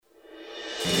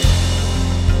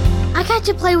I got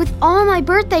to play with all my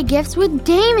birthday gifts with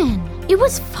Damon. It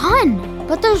was fun,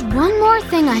 but there's one more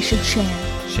thing I should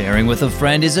share. Sharing with a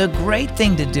friend is a great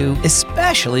thing to do,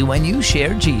 especially when you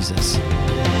share Jesus.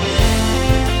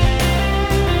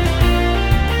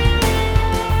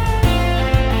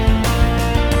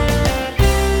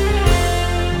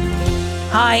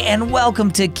 Hi, and welcome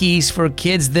to Keys for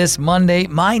Kids this Monday.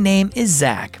 My name is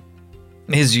Zach.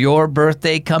 Is your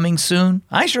birthday coming soon?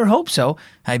 I sure hope so.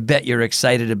 I bet you're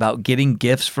excited about getting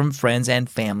gifts from friends and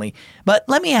family. But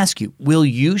let me ask you, will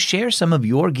you share some of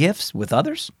your gifts with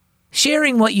others?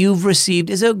 Sharing what you've received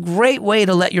is a great way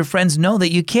to let your friends know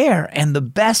that you care, and the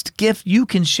best gift you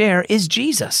can share is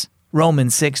Jesus.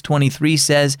 Romans 6:23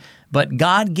 says, "But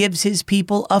God gives his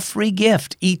people a free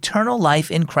gift, eternal life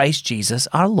in Christ Jesus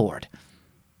our Lord."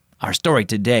 Our story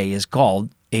today is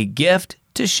called A Gift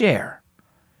to Share.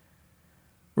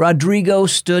 Rodrigo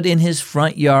stood in his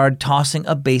front yard tossing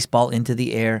a baseball into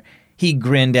the air. He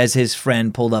grinned as his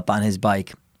friend pulled up on his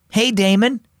bike. "Hey,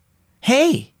 Damon."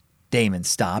 "Hey." Damon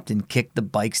stopped and kicked the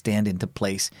bike stand into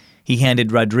place. He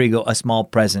handed Rodrigo a small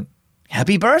present.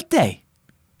 "Happy birthday."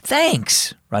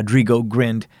 "Thanks," Rodrigo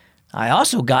grinned. "I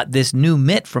also got this new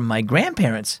mitt from my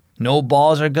grandparents. No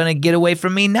balls are going to get away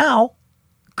from me now."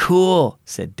 "Cool,"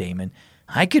 said Damon.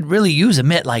 "I could really use a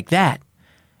mitt like that.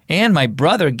 And my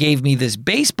brother gave me this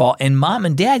baseball, and Mom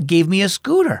and Dad gave me a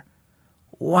scooter."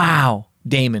 "Wow,"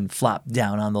 Damon flopped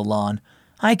down on the lawn.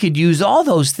 "I could use all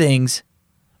those things."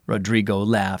 Rodrigo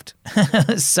laughed.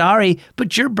 "Sorry,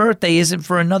 but your birthday isn't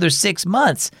for another 6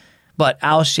 months. But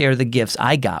I'll share the gifts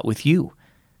I got with you."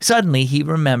 Suddenly, he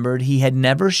remembered he had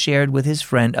never shared with his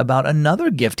friend about another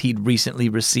gift he'd recently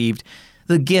received,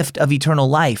 the gift of eternal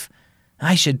life.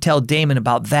 "I should tell Damon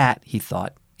about that," he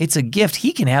thought. "It's a gift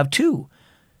he can have too."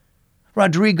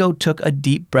 Rodrigo took a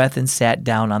deep breath and sat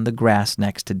down on the grass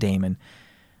next to Damon.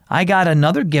 "I got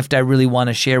another gift I really want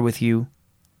to share with you."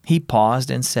 He paused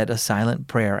and said a silent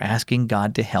prayer, asking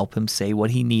God to help him say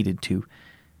what he needed to.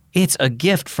 "It's a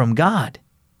gift from God."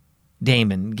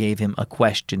 Damon gave him a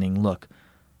questioning look.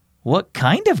 "What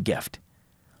kind of gift?"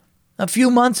 "A few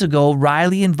months ago,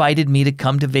 Riley invited me to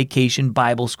come to vacation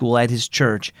Bible school at his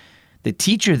church. The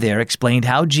teacher there explained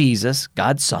how Jesus,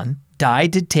 God's Son,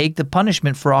 died to take the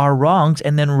punishment for our wrongs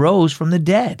and then rose from the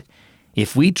dead.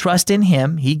 If we trust in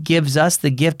him, he gives us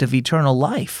the gift of eternal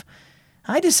life.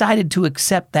 I decided to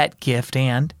accept that gift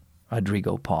and,"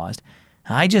 Rodrigo paused,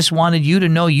 "I just wanted you to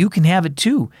know you can have it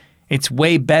too. It's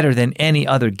way better than any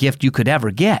other gift you could ever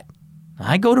get.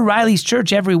 I go to Riley's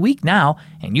church every week now,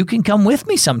 and you can come with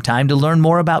me sometime to learn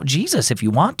more about Jesus if you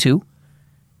want to."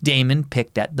 Damon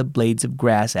picked at the blades of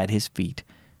grass at his feet.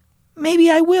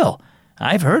 "Maybe I will.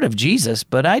 I've heard of Jesus,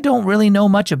 but I don't really know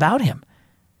much about him."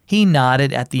 He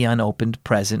nodded at the unopened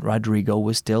present Rodrigo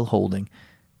was still holding.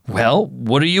 "Well,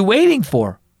 what are you waiting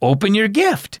for? Open your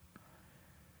gift."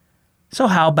 So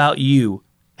how about you?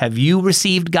 Have you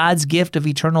received God's gift of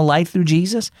eternal life through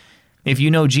Jesus? If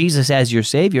you know Jesus as your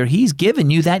Savior, he's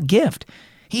given you that gift.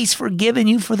 He's forgiven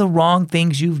you for the wrong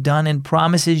things you've done and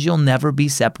promises you'll never be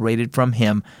separated from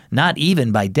him, not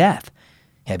even by death.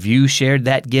 Have you shared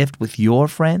that gift with your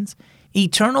friends?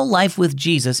 Eternal life with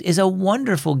Jesus is a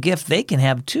wonderful gift they can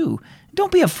have too. Don't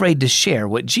be afraid to share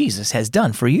what Jesus has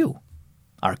done for you.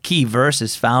 Our key verse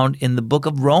is found in the book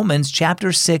of Romans,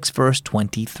 chapter 6, verse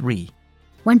 23.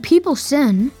 When people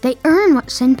sin, they earn what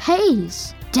sin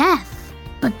pays, death.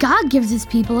 But God gives his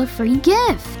people a free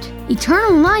gift,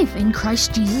 eternal life in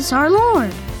Christ Jesus our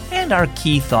Lord. And our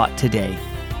key thought today,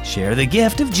 share the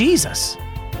gift of Jesus.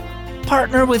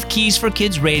 Partner with Keys for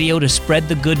Kids Radio to spread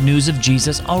the good news of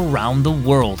Jesus around the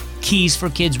world. Keys for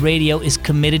Kids Radio is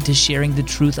committed to sharing the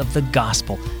truth of the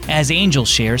gospel. As Angel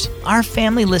shares, our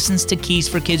family listens to Keys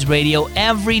for Kids Radio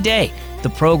every day. The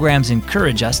programs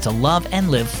encourage us to love and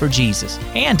live for Jesus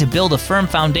and to build a firm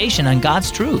foundation on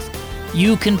God's truth.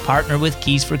 You can partner with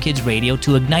Keys for Kids Radio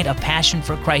to ignite a passion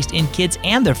for Christ in kids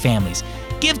and their families.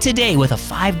 Give today with a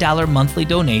 $5 monthly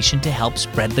donation to help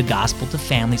spread the gospel to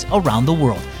families around the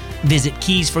world. Visit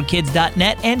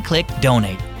keysforkids.net and click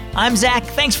Donate. I'm Zach.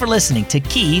 Thanks for listening to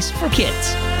Keys for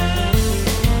Kids.